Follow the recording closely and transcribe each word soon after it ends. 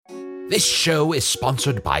This show is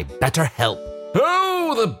sponsored by BetterHelp.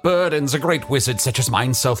 Oh, the burdens a great wizard such as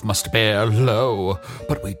myself must bear, lo.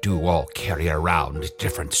 But we do all carry around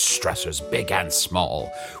different stressors, big and small.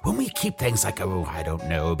 When we keep things like,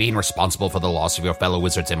 being responsible for the loss of your fellow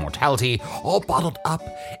wizard's immortality, all bottled up,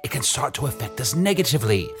 it can start to affect us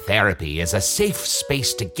negatively. Therapy is a safe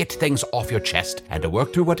space to get things off your chest and to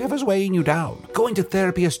work through whatever's weighing you down. Going to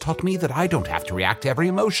therapy has taught me that I don't have to react to every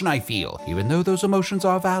emotion I feel, even though those emotions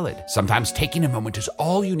are valid. Sometimes taking a moment is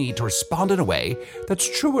all you need to respond in a way that's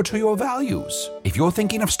truer to your values. If you're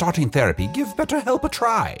thinking of starting therapy, give BetterHelp a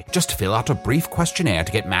try. Just fill out a brief questionnaire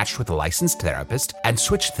to get matched with a licensed therapist and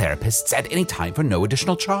switch therapists at any time for no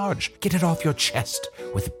additional charge. Get it off your chest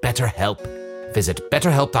with BetterHelp. Visit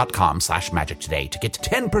betterhelp.com/magic today to get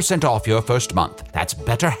 10% off your first month. That's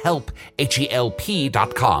BetterHelp,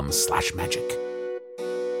 HELP.com/magic.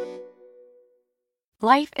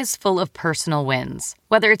 Life is full of personal wins.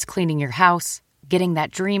 Whether it's cleaning your house, getting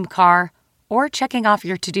that dream car, or checking off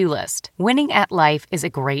your to-do list, winning at life is a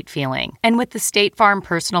great feeling. And with the State Farm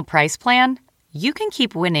Personal Price Plan, you can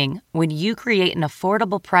keep winning when you create an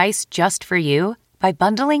affordable price just for you by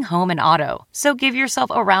bundling home and auto. So give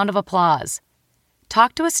yourself a round of applause.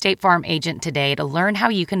 Talk to a State Farm agent today to learn how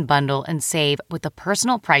you can bundle and save with the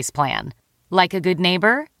Personal Price Plan. Like a good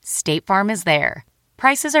neighbor, State Farm is there.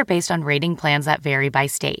 Prices are based on rating plans that vary by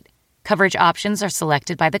state. Coverage options are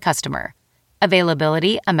selected by the customer.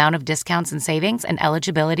 Availability, amount of discounts and savings, and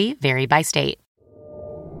eligibility vary by state.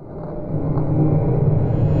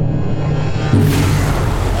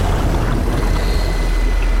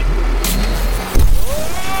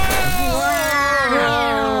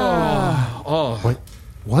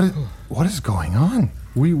 What is going on?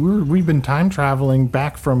 We've been time traveling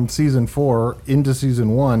back from season 4 into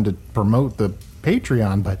season 1 to promote the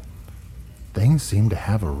Patreon, but things seem to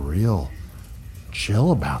have a real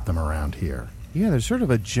chill about them around here. Yeah, there's sort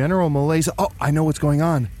of a general malaise. Oh, I know what's going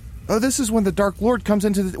on. Oh, this is when the Dark Lord comes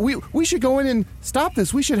into the... We should go in and stop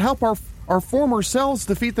this. We should help our former selves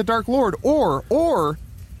defeat the Dark Lord. Or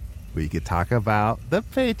we could talk about the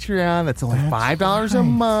Patreon. That's only $5 a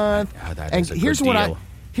month. Yeah, that and is a good deal.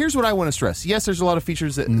 Here's what I want to stress. Yes, there's a lot of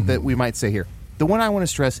features that we might say here. The one I want to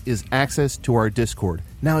stress is access to our Discord.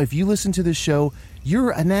 Now, if you listen to this show,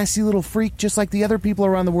 you're a nasty little freak just like the other people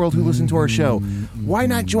around the world who listen to our show. Why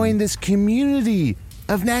not join this community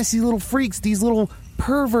of nasty little freaks, these little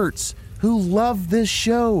perverts who love this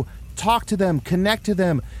show? Talk to them, connect to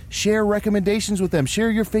them, share recommendations with them, share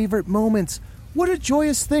your favorite moments. What a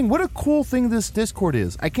joyous thing. What a cool thing this Discord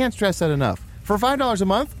is. I can't stress that enough. For $5 a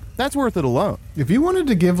month, that's worth it alone. If you wanted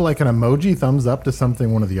to give like an emoji thumbs up to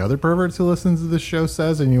something one of the other perverts who listens to this show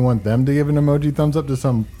says, and you want them to give an emoji thumbs up to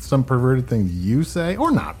some perverted thing you say,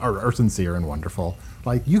 or not, or sincere and wonderful,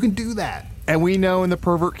 like, you can do that. And we know in the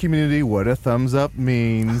pervert community what a thumbs up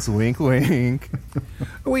means. Wink, wink.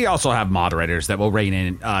 We also have moderators that will rein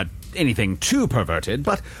in anything too perverted,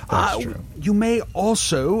 but you may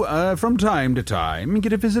also, from time to time,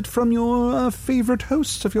 get a visit from your favorite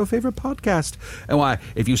hosts of your favorite podcast. And why,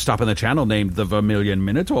 if you stop in the channel named the Vermilion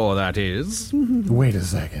Minotaur, that is. Wait a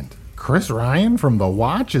second. Chris Ryan from The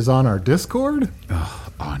Watch is on our Discord? Oh,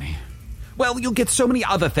 Arnie. Well, you'll get so many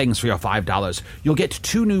other things for your $5. You'll get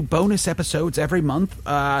 2 new bonus episodes every month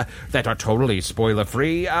that are totally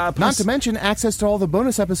spoiler-free. Not to mention access to all the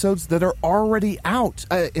bonus episodes that are already out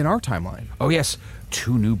in our timeline. Oh, yes.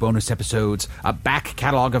 2 new bonus episodes, a back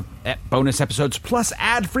catalog of bonus episodes, plus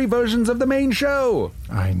ad-free versions of the main show.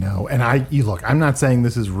 I know. And look, I'm not saying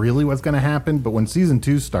this is really what's going to happen, but when season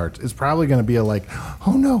 2 starts, it's probably going to be oh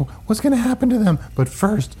no, what's going to happen to them? But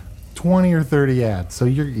first, 20 or 30 ads, so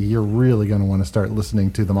you're really going to want to start listening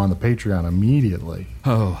to them on the Patreon immediately.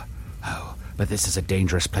 Oh, but this is a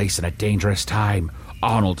dangerous place and a dangerous time.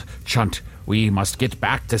 Arnold, Chunt, we must get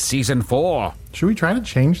back to season 4. Should we try to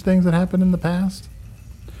change things that happened in the past?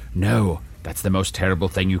 No, that's the most terrible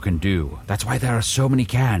thing you can do. That's why there are so many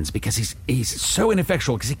cans, because he's so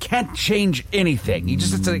ineffectual, because he can't change anything. He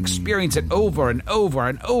just has to experience it over and over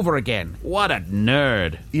and over again. What a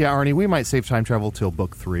nerd. Yeah, Arnie, we might save time travel till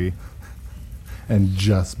book 3. And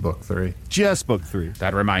just book 3. Just book 3.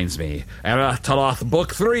 That reminds me. Erataloth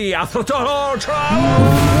book 3. I can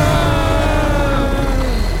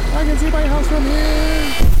see my house from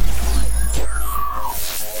here.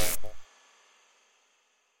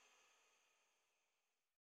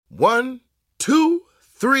 One, 2,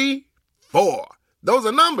 3, 4. Those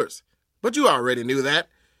are numbers. But you already knew that.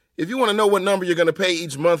 If you want to know what number you're going to pay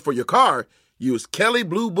each month for your car, use Kelley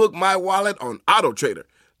Blue Book My Wallet on Auto Trader.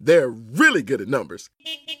 They're really good at numbers.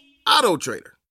 Auto Trader.